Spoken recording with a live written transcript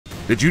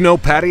Did you know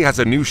Patty has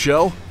a new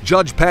show?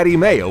 Judge Patty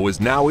Mayo is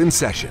now in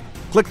session.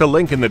 Click the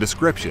link in the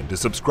description to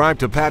subscribe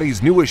to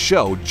Patty's newest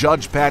show,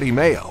 Judge Patty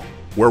Mayo,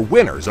 where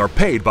winners are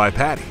paid by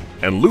Patty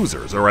and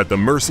losers are at the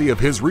mercy of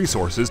his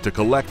resources to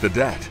collect the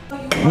debt.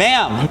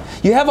 Ma'am,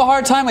 you have a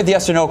hard time with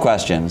yes or no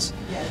questions.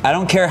 I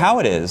don't care how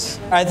it is.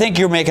 I think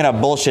you're making up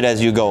bullshit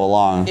as you go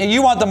along.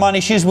 You want the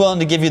money, she's willing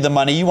to give you the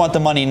money, you want the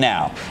money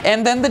now.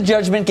 And then the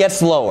judgment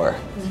gets lower.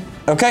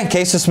 Okay,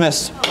 case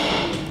dismissed.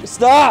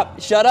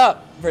 Stop, shut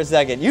up for a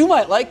second. You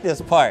might like this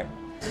part.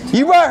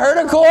 You brought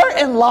her to court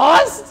and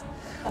lost?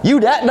 You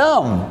that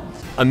dumb.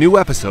 A new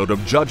episode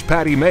of Judge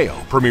Patty Mayo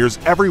premieres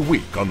every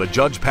week on the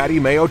Judge Patty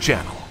Mayo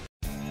channel.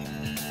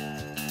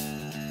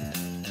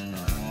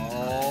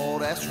 Oh,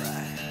 that's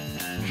right.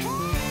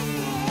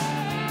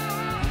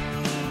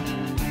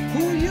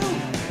 Who are you?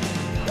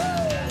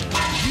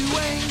 You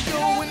ain't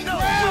going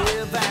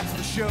nowhere, that's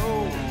for sure.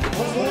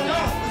 What's going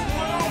on?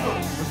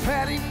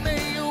 Patty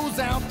Mayo's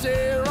out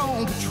there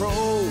on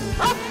patrol.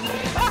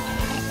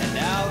 And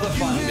now the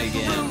fun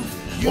begins.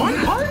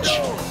 One punch?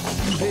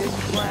 You hit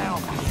the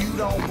ground, you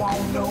don't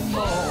want no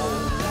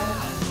more.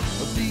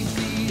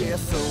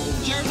 BBSO.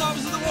 Sheriff's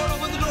Office of the Ward,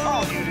 open the door.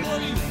 All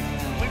units,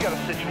 we got a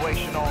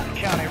situation on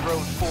County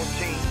Road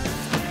 14.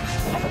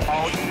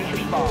 All units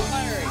respond.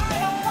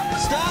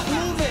 Stop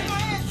moving.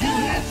 You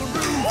hit the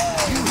roof,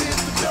 you hit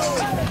the door,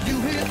 you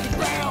hit the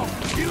ground,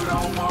 you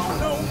don't want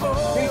no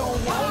more. You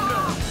don't want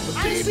no.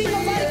 I ain't seen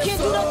nobody can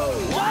do that.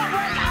 What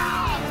right now?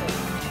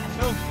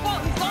 The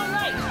fuck is all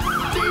right?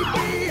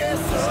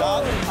 BBSO.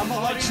 Stop. I'm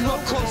gonna light you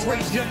up close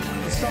range.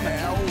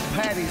 Now old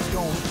Patty's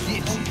gonna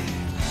get you.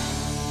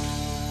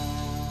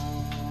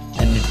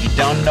 And if you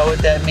don't know what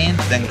that means,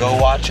 then go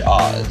watch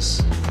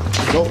Oz.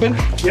 Open?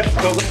 Yep,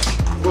 go.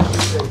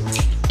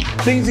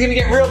 Things are gonna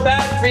get real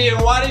bad for you.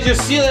 Why does your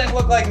ceiling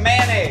look like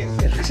mayonnaise?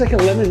 It looks like a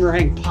lemon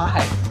meringue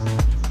pie.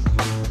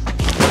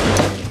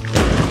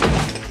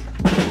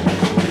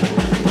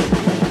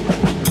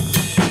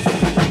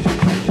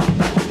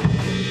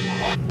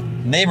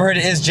 Neighborhood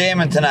is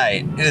jamming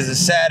tonight. It is a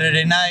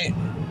Saturday night.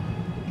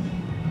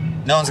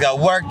 No one's got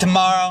work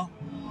tomorrow.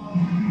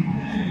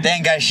 They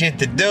ain't got shit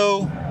to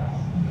do.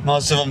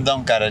 Most of them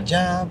don't got a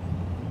job.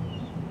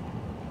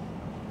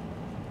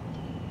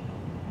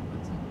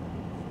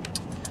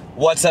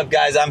 What's up,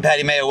 guys? I'm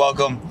Patty Mayo.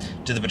 Welcome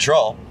to the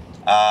patrol.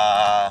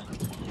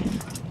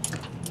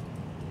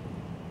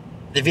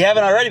 If you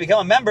haven't already,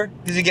 become a member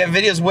because you get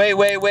videos way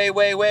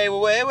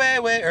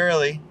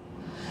early.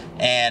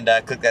 And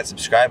click that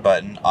subscribe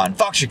button on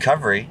Fox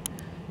Recovery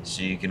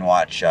so you can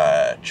watch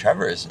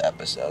Trevor's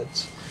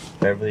episodes.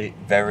 Very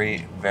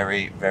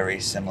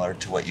similar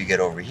to what you get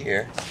over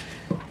here.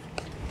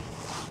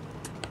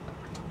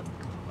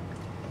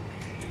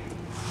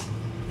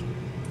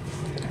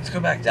 Let's go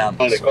back down.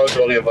 On the call,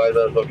 only advise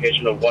the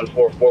location of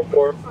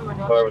 1444.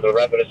 However, the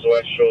rapid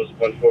SOS shows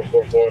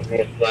 1444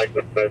 north flag.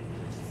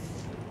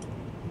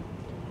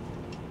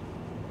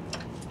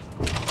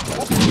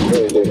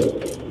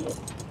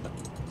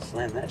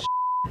 Slam that shit.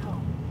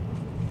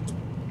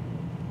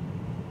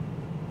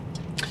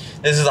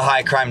 This is a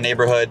high crime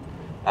neighborhood.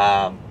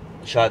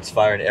 Shots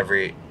fired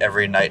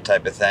every night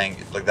type of thing.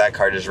 Look, that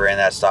car just ran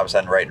that stop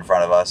sign right in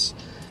front of us,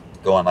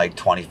 going like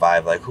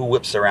 25. Like, who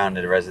whips around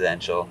in a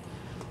residential?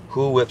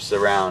 Who whips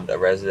around a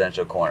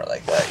residential corner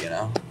like that, you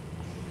know?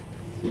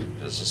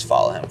 Let's just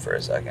follow him for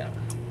a second.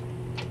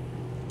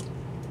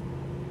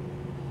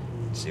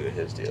 See what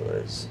his deal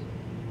is.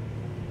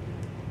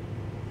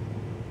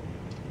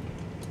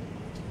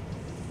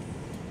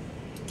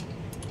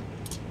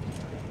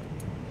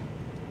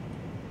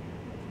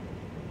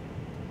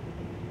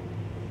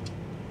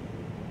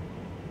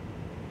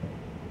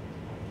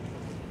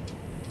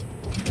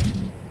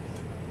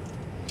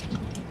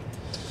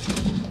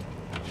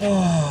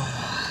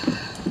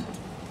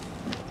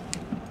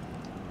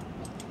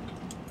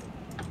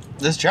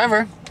 This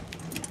Trevor.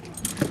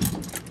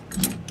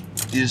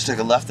 He just took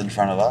a left in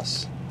front of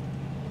us.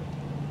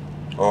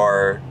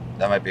 Or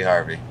that might be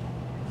Harvey.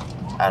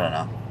 I don't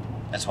know.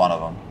 It's one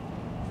of them.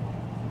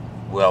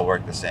 We all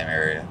work the same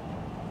area.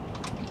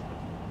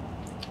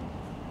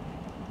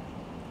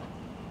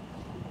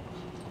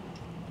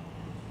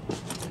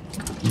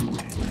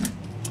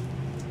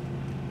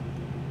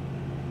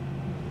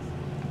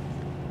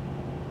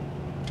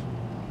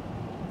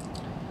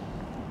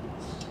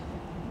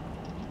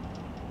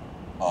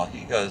 Well,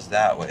 he goes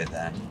that way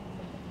then.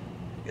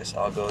 I guess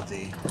I'll go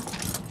the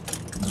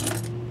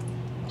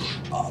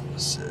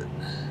opposite.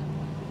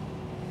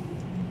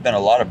 Been a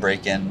lot of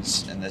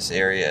break-ins in this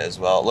area as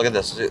well. Look at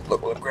this.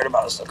 Look right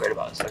about us. Look right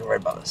about us. Look right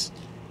about us.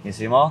 You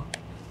see them all?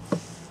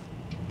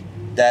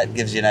 That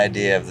gives you an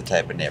idea of the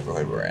type of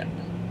neighborhood we're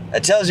in.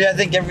 That tells you, I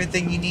think,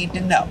 everything you need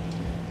to know.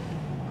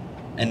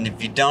 And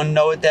if you don't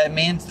know what that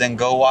means, then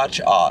go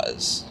watch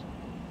Oz.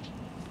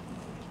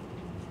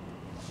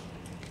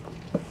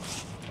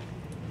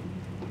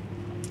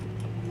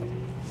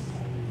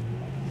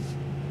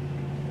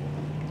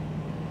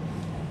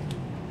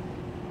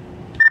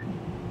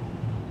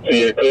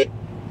 Yeah, good.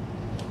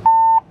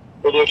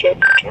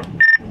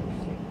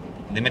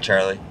 Lima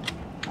Charlie.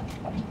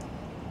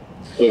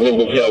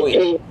 Yeah,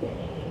 wait.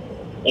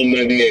 On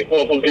 98.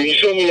 Oh, can you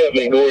show me that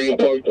Magnolia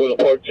Park or the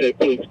park check,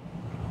 please?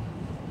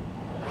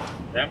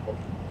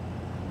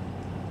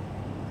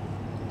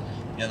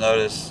 You'll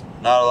notice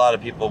not a lot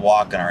of people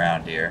walking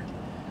around here.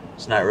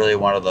 It's not really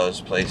one of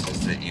those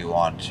places that you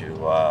want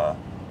to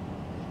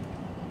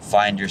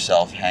find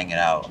yourself hanging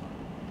out.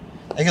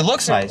 Like, it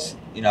looks nice,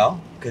 you know,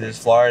 because it's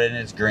Florida and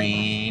it's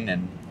green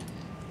and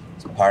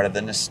it's part of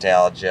the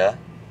nostalgia.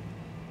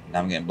 Now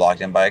I'm getting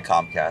blocked in by a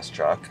Comcast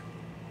truck.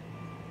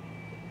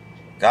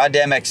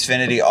 Goddamn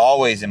Xfinity,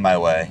 always in my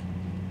way.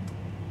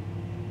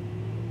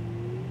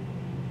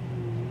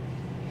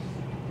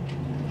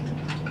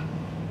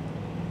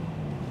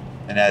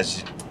 And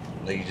as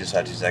like you just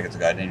had 2 seconds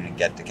ago, I didn't even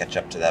get to catch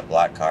up to that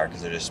black car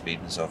because they're just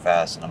speeding so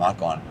fast, and I'm not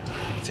going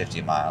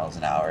 50 miles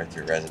an hour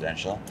through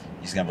residential.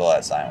 He's gonna blow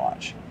that sign,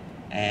 watch.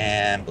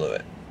 And blew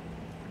it.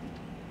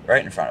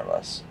 Right in front of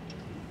us.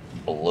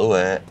 Blew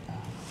it.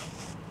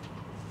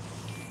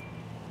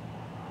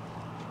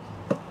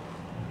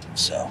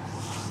 So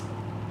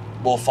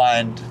we'll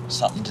find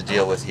something to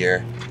deal with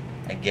here,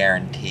 I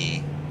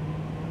guarantee,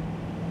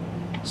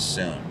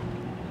 soon.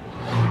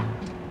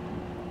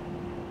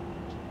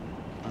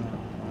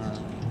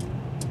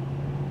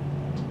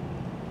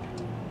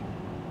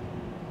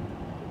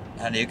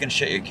 Honey, you can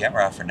shut your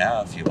camera off for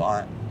now if you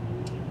want,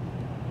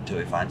 until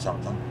we find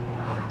something.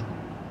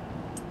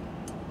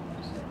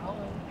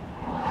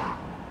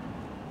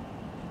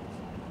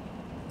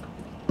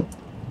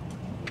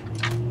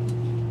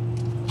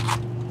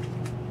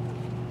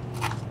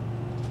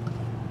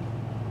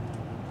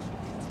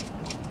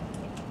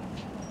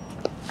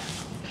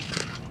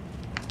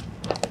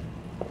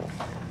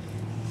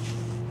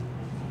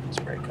 Let's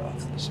break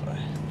off this way.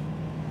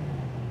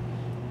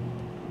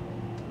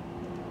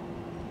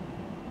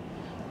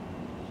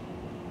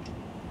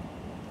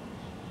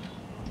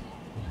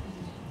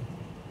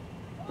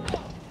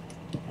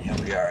 Here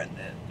we are in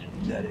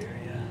that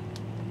area.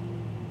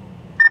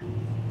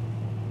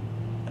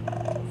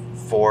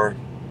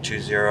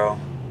 420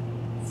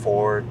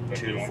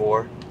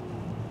 424.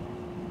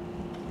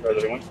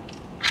 President 1.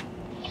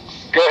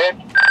 Go ahead.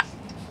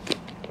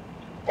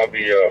 I'll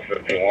be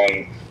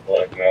 51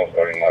 black male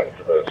starting light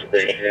for the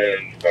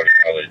station. Starting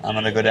college. I'm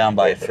gonna go down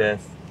by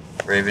 5th.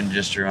 Raven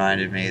just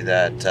reminded me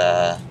that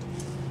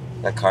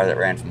that car that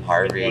ran from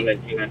Harvey,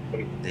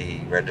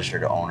 the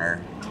registered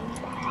owner,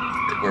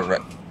 we're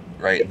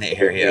right in the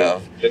area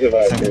of.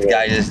 Some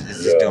guy is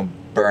just doing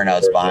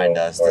burnouts behind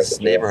us. This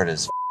neighborhood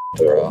is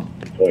bro.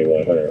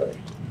 2100.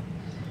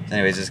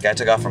 Anyways, this guy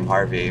took off from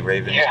Harvey.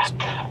 Raven. Yeah.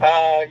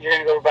 You're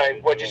gonna go by,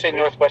 what'd you say,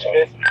 Northwest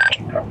 5th?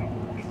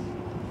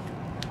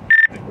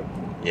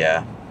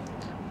 Yeah.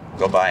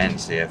 Go by and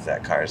see if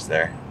that car's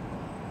there.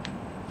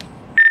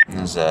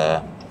 There's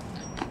a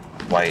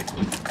white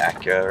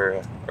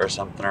Acura or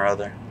something or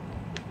other.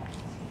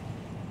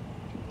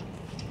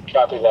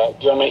 Copy that.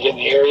 Do you want me to get in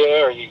the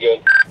area, or are you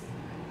good?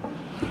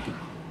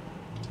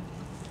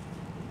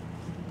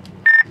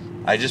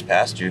 I just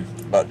passed you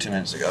about 2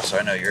 minutes ago, so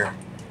I know you're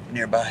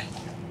nearby.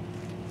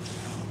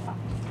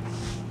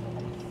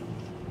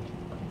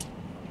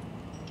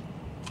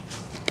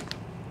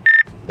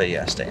 But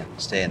yeah,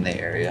 stay in the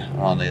area. I'm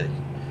only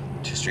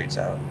 2 streets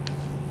out.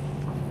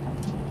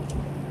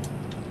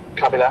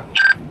 Copy that.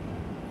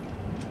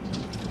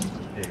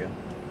 There you go.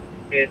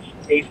 It's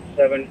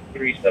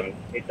 8737.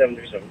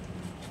 8737.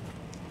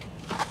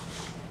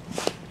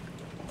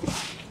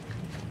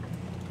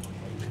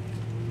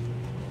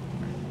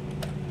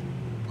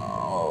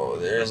 Oh,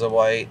 there's a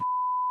white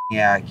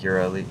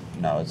Acura.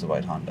 No, it's a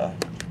white Honda.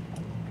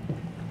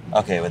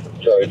 Okay, with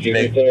the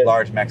big,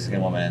 large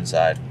Mexican woman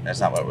inside. That's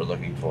not what we're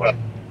looking for.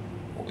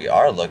 What we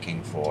are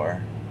looking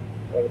for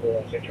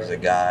is a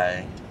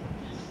guy.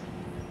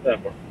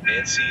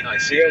 Nancy, I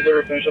see. You guys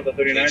ever finish up the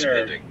 39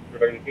 or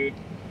regarding food?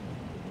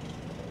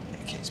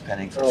 Case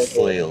pending for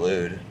fully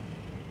elude.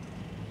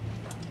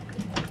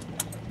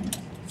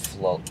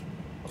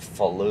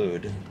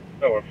 Fallude.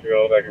 Oh, if you're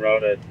all back and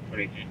route at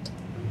 22.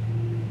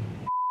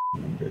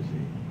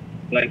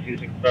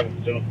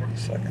 1965 General 4.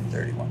 Fucking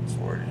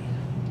 3140.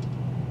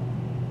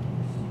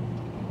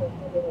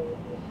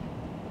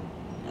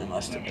 I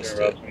must have missed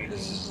it.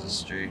 This is the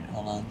street.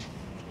 Hold on.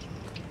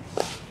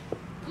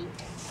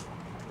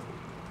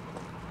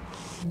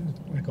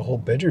 Like a whole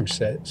bedroom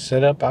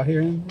set up out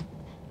here, and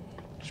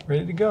just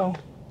ready to go.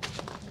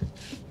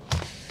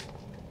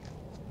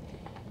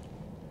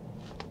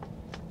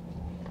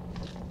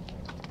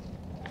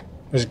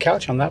 There's a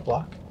couch on that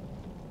block.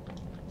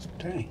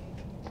 Dang.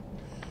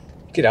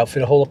 You could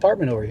outfit a whole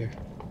apartment over here.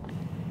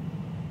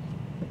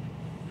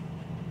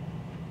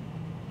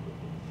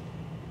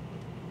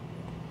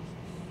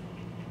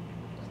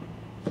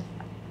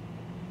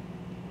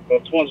 Well,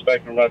 it's one's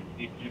back and route.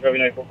 Do you have any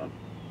night program?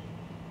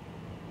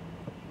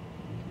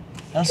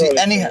 I don't see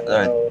any.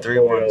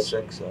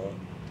 316.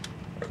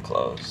 We're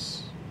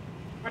close.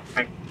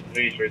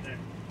 He's right there.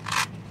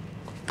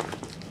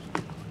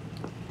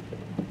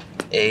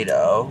 80.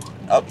 Oh,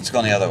 it's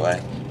going the other way.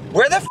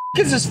 Where the f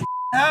is this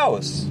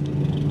house?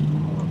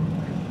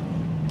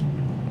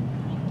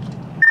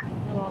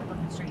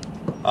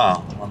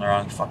 Oh, on the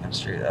wrong fucking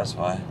street, that's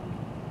why.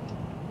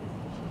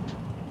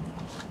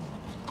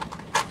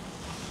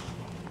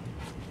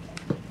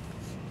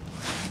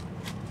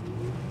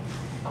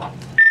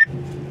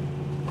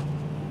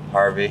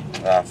 Harvey,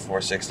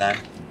 469.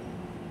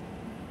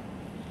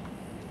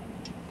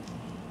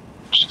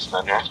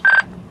 69 here.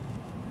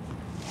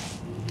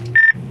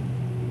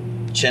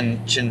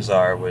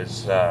 Chinzar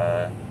was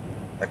the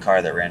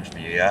car that ran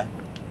from you, yeah?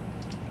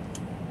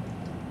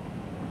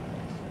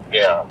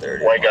 Yeah,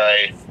 30, white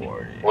guy,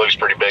 40. looks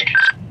pretty big.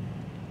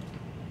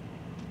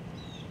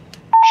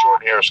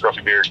 Short hair,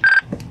 scruffy beard.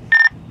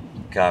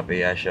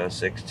 Copy, I show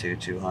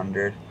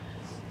 62200.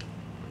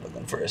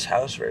 Looking for his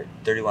house rate,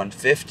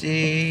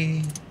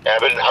 3150. Yeah,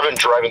 I've been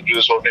driving through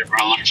this whole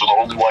neighborhood looking for the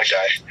only white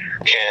guy.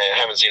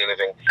 Haven't seen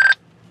anything.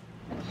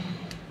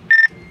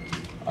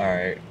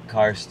 Alright,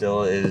 car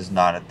still is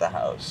not at the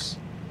house.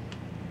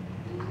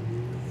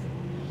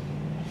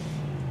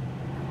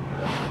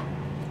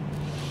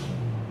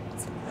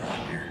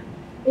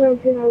 No,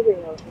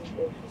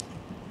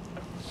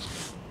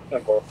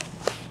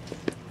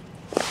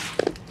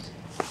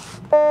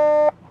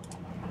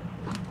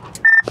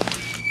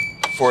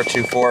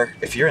 424.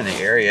 If you're in the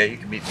area, you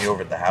can meet me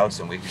over at the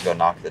house and we could go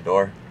knock the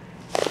door.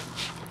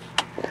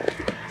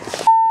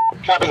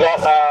 Copy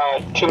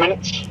that. 2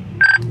 minutes.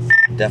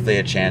 Definitely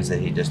a chance that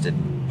he just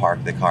didn't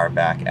park the car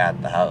back at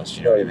the house.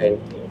 You know what I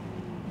mean?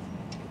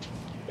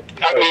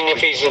 I mean, if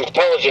he's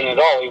intelligent at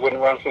all, he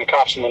wouldn't run from the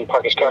cops and then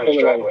park his car in his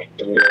driveway.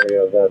 In the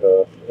area of that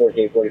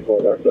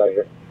 1444 North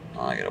Flagler.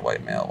 Oh, I got a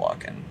white male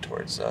walking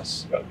towards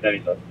us.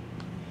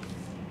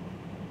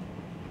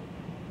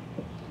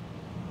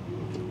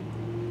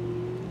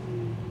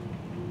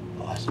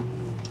 Awesome.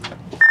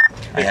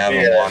 I have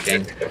him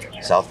walking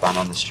southbound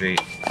on the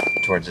street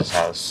towards his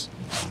house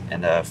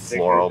in a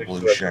floral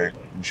blue shirt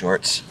and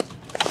shorts.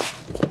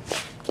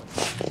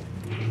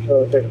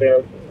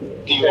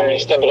 Do you want me to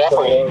step it up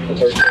or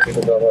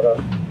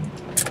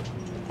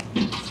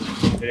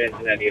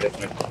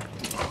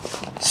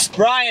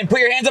Brian, put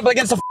your hands up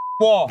against the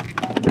wall.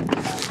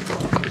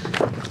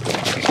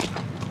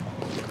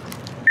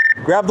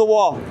 Grab the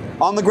wall.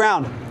 On the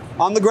ground.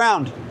 On the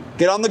ground.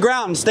 Get on the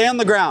ground. Stay on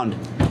the ground.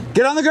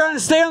 Get on the ground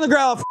and stay on the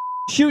ground. I'll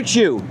shoot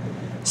you.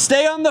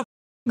 Stay on the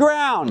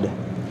ground.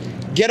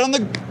 Get on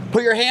the...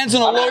 Put your hands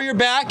on the lower of your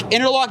back.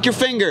 Interlock your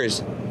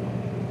fingers.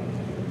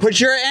 Put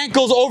your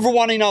ankles over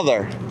one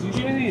another. Did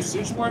you need a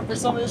search warrant for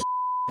some of this?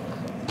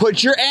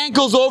 Put your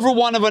ankles over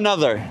one of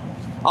another.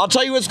 I'll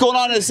tell you what's going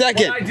on in a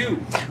second. What I do?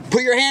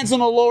 Put your hands on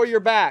the lower of your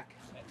back.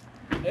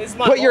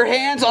 Put your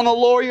hands on the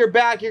lower of your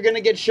back. You're going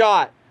to get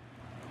shot.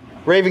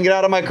 Raven, get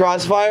out of my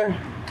crossfire.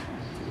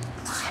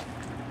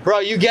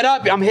 Bro, you get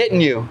up. I'm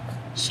hitting you.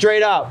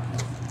 Straight up.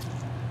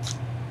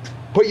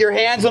 Put your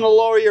hands on the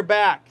lower of your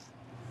back.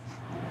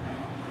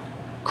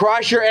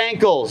 Cross your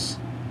ankles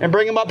and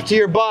bring them up to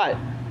your butt.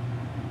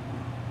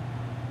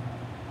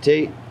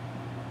 T.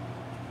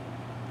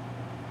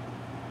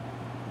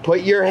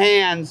 Put your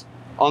hands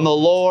on the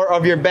lower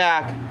of your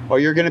back or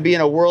you're going to be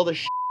in a world of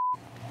shit.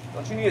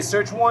 Don't you need a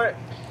search warrant?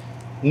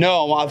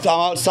 No, I'm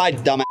outside,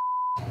 dumbass.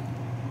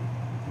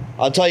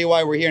 I'll tell you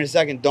why we're here in a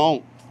second.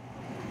 Don't.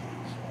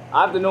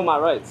 I have to know my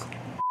rights.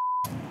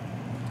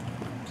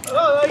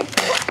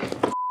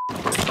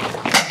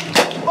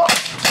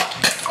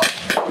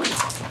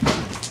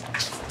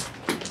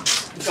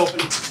 It's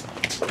open.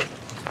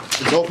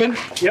 It's open?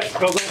 Yep,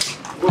 go.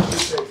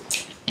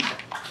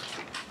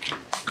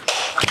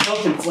 I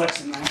felt him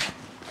flexing, man.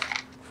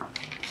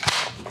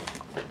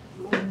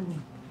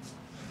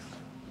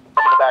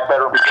 Back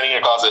bedroom, beginning in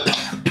a closet.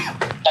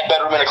 Back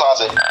bedroom in a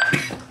closet.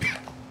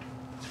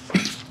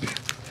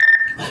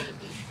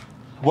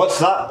 What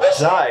side? I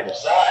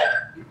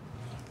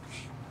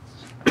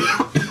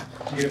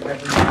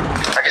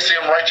can see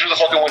him right through the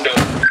fucking window.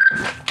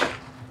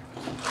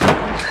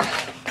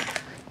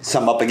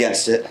 Something up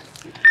against it.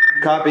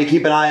 Copy,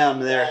 keep an eye on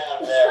him there.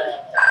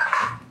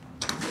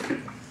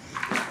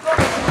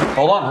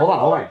 Hold on.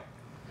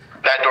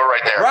 That door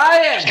right there.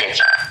 Ryan! Just kidding.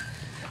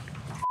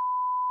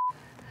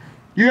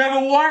 You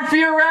have a warrant for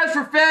your arrest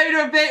for failure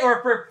to obey or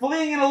for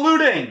fleeing and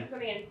eluding.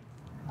 Come in.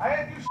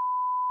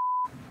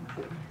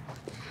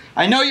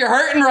 I know you're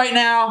hurting right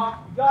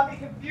now. You got me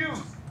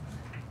confused.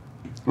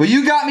 Well,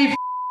 you got me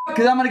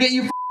because I'm going to get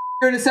you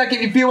here in a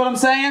second. You feel what I'm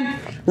saying?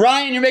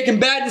 Ryan, you're making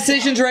bad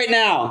decisions right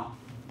now.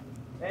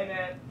 Hey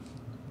man,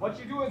 what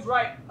you do is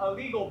right,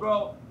 illegal,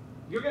 bro.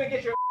 You're gonna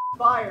get your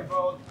fired,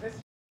 bro. This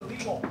is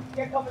illegal. You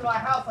can't come to my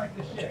house like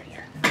this shit.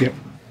 Yep.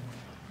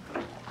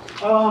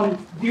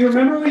 Do you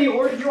remember when he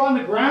ordered you on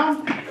the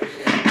ground?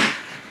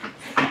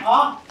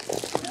 Huh?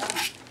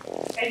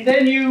 And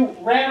then you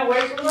ran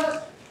away from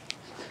us?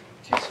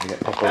 That's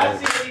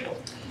illegal.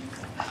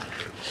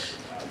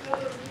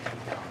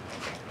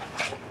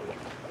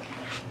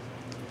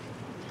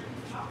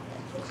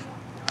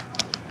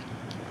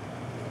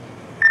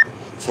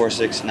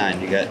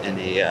 469. You got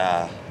any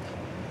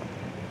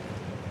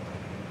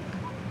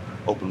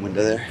open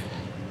window there?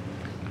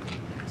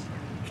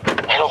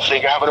 I don't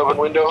think I have an open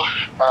window.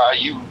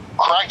 You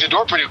cracked the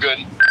door pretty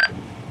good.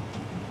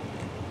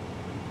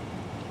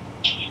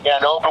 Yeah,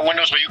 no open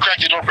windows, but you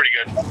cracked the door pretty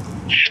good.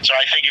 So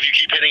I think if you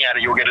keep hitting at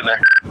it, you'll get in there.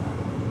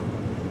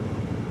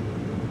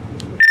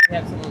 You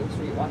have someone on the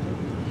street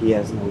watching? He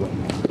has no way.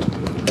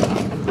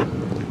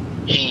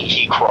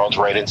 He crawled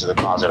right into the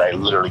closet. I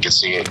literally could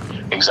see it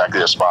exactly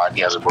the spot.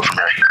 He hasn't moved from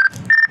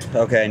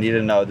here. Okay, I need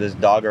to know this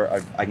dog,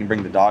 or I can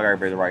bring the dog, or I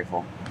bring the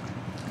rifle.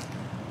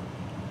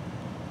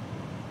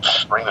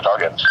 Bring the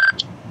dog in.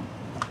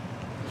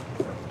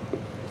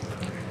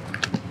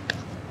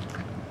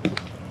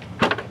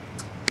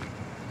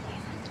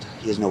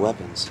 He has no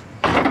weapons.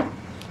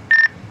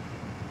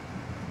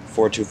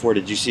 424,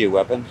 did you see a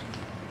weapon?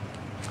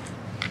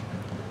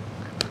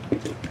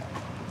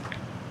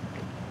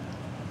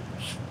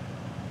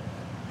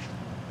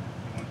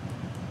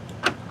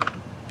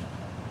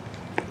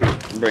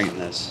 I'm bringing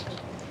this.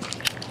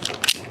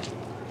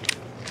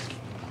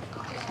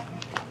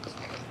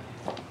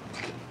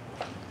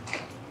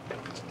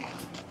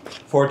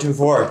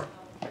 .424.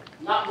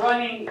 Not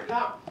running.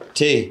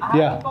 T.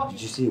 Yeah.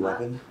 Did you see a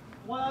weapon?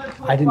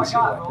 I didn't see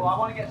a weapon. I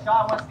want to get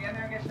shot. I want to stand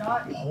there and get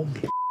shot.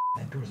 Holy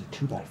that door's a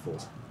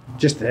 2x4.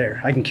 Just there.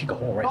 I can kick a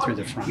hole right through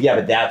the front. Yeah,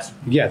 but that's...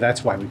 Yeah,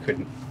 that's why we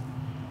couldn't.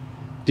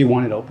 Do you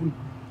want it open?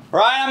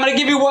 Ryan, I'm gonna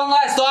give you one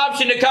last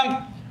option to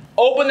come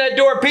open that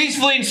door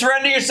peacefully and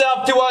surrender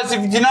yourself to us.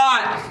 If you do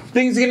not,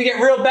 things are gonna get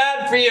real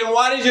bad for you. And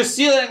why does your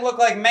ceiling look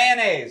like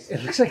mayonnaise?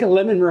 It looks like a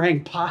lemon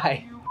meringue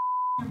pie.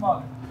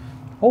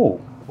 Oh.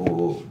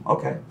 Oh,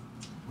 okay.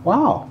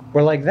 Wow.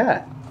 We're like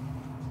that.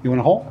 You want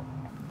a hole?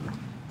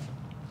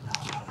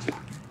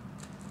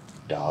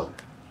 Dog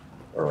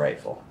or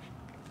rifle?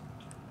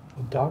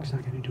 The dog's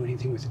not going to do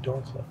anything with the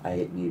door closed.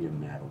 I need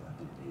him to have a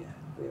weapon. Yeah,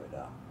 we have a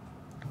dog.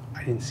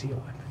 I didn't see a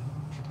weapon.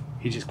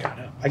 He just got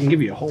up. I can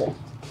give you a hole.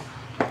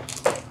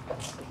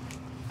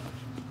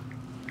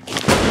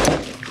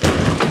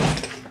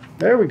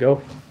 There we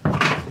go.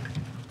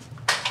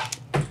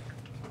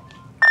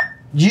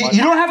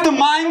 You don't have to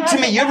mime to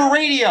me. You have a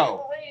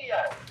radio.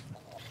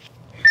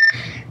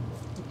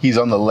 He's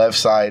on the left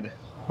side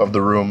of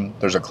the room.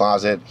 There's a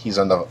closet. He's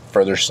on the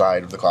further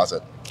side of the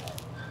closet.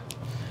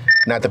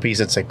 Not the piece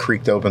that's like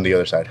creaked open the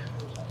other side.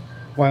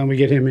 Why don't we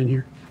get him in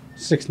here?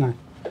 6'9".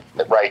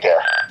 Right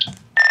there.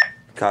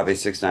 Copy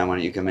 6'9". Why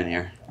don't you come in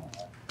here?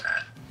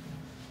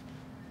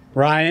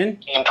 Ryan?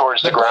 Aim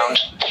towards the ground.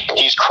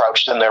 He's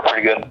crouched in there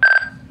pretty good.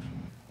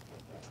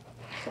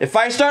 If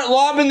I start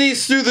lobbing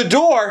these through the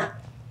door,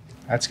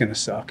 that's gonna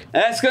suck.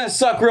 That's gonna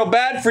suck real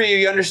bad for you.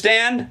 You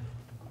understand?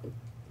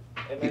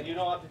 And then you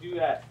don't have to do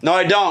that. No,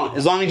 I don't.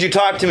 As long as you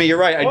talk to me, you're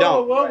right. I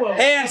don't. Whoa.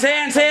 Hands,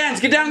 hands, hands.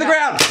 Get down on the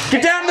ground.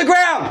 Get down on the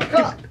ground.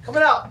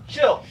 Coming out.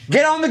 Chill.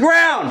 Get on the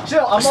ground.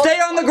 Chill.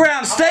 Stay on the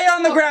ground. Stay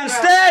on the ground.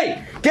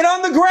 Stay. Get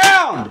on the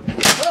ground.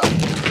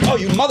 Oh,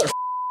 you mother.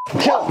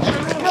 Kill. Hey,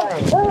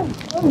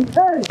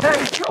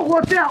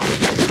 watch out.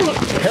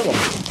 Kill him.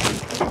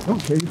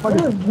 Okay, you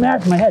fucking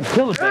smash my head.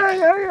 Kill him.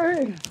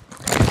 Hey.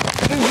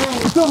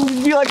 It's going to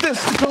be like this.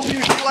 It's going to be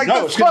like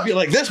No, this. it's going to be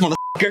like this,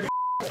 motherfucker.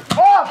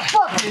 Oh,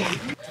 fuck.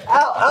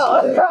 Ow.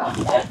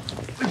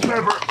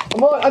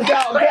 I'm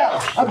down.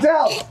 I'm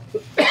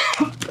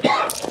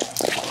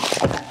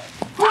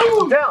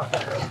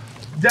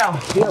down.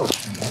 Yo.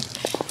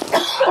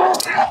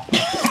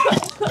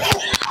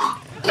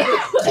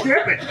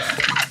 Damn it.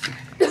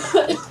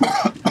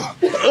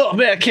 Oh,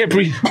 man, I can't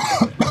breathe.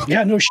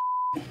 Yeah, no shit.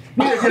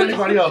 Neither can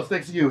anybody else.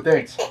 Thanks to you.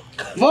 Thanks.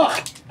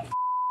 Fuck.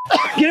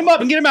 Get him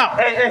up and get him out.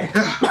 Hey,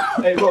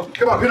 look.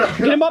 Come on, get up.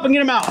 Get him up and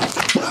get him out.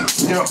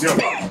 Get up.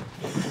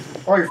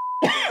 Oh, you're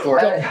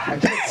I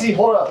can't see.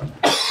 Hold up.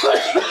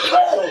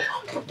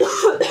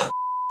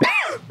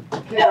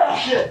 Yeah,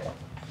 shit.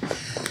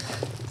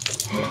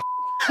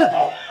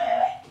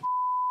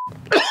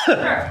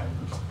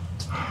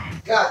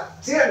 God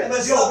damn it.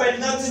 Let's go, Deez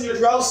Nuts in your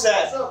drum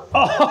set.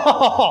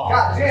 Oh.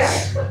 God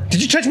damn.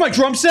 Did you touch my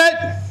drum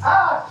set?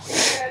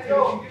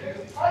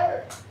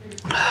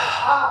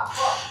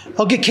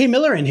 I'll get Kay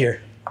Miller in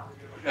here.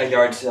 A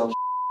yard sale.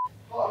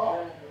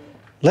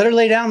 Let her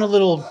lay down a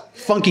little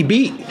funky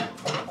beat.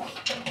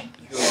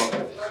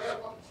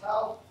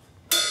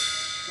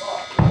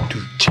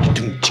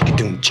 Chicka-doom,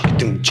 chicka-doom,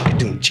 chicka-doom,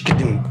 chicka-doom,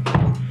 chicka-doom.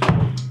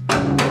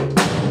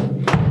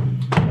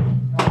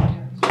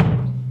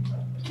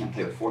 Can't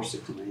play with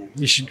 460, man.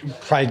 You should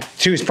probably,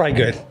 2 is probably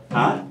good.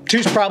 Huh?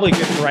 2's probably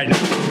good for right now.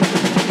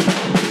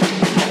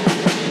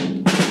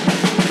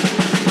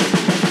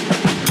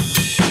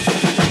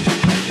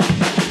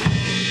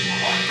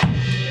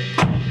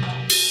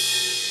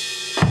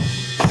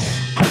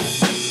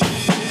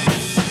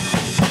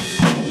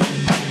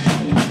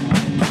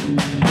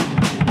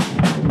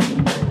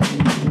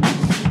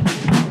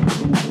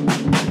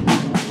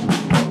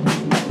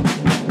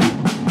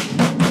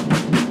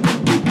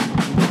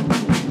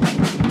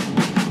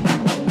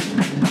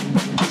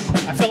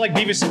 Like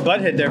Beavis and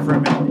Butthead there for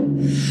a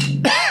minute.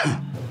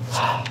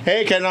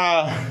 Hey, can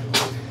I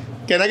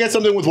get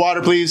something with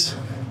water, please?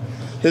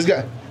 This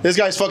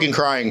guy's fucking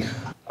crying.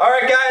 All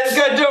right, guys,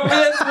 let's go do it for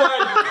this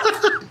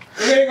one.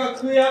 We're gonna go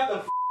clean up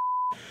the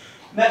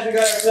mess we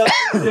got ourselves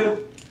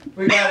into.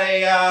 We got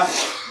a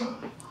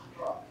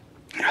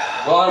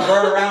A lot of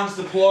burn rounds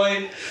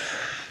deployed.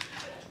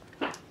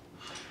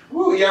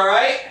 Woo, you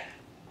alright?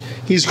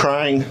 He's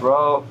crying.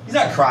 Bro. He's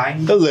not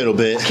crying. A little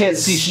bit. Can't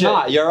see shit.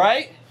 Not. You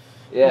alright?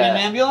 Yeah. You in an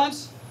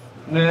ambulance?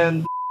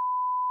 Man.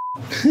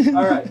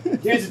 Alright,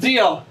 here's the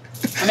deal.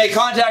 I made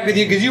contact with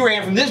you because you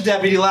ran from this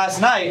deputy last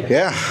night.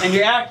 Yeah. And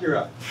your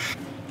Acura.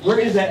 Where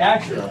is that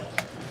Acura?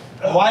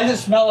 Why does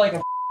it smell like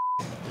a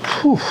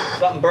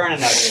something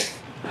burning out here?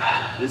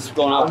 This is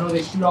going I on. know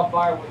they shoot off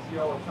fireworks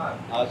here all the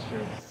time. Oh, that's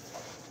true.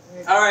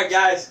 Alright,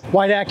 guys.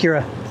 White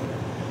Acura.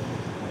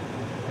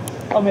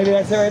 Oh, maybe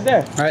that's it right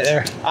there. Right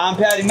there. I'm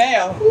Patty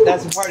Mayo.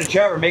 That's a part of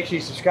Trevor. Make sure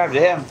you subscribe to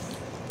him.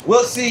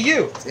 We'll see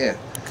you. Yeah.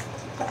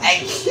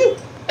 Thank you.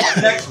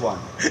 Next one.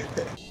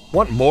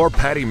 Want more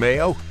Patty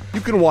Mayo?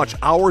 You can watch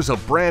hours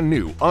of brand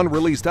new,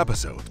 unreleased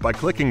episodes by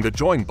clicking the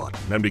join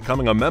button and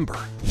becoming a member.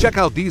 Check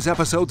out these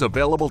episodes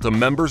available to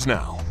members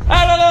now.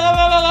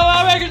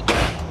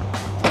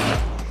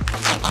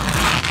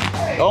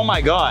 Oh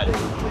my God.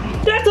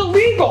 That's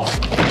illegal.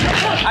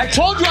 I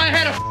told you I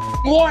had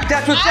a warrant.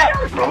 That's what's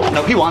up.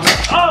 No, he wants it.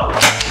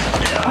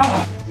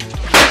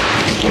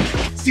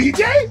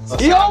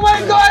 CJ? Oh my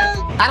God.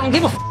 I don't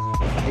give a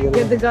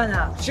Get the gun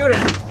out. Shoot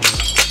him.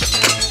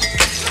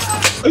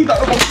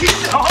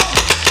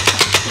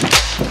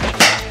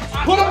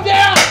 Put him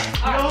down.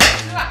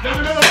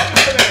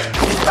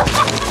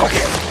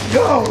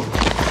 Go!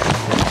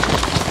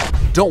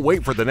 Don't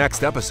wait for the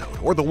next episode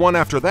or the one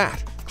after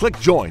that. Click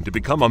join to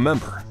become a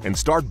member and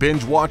start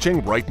binge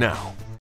watching right now.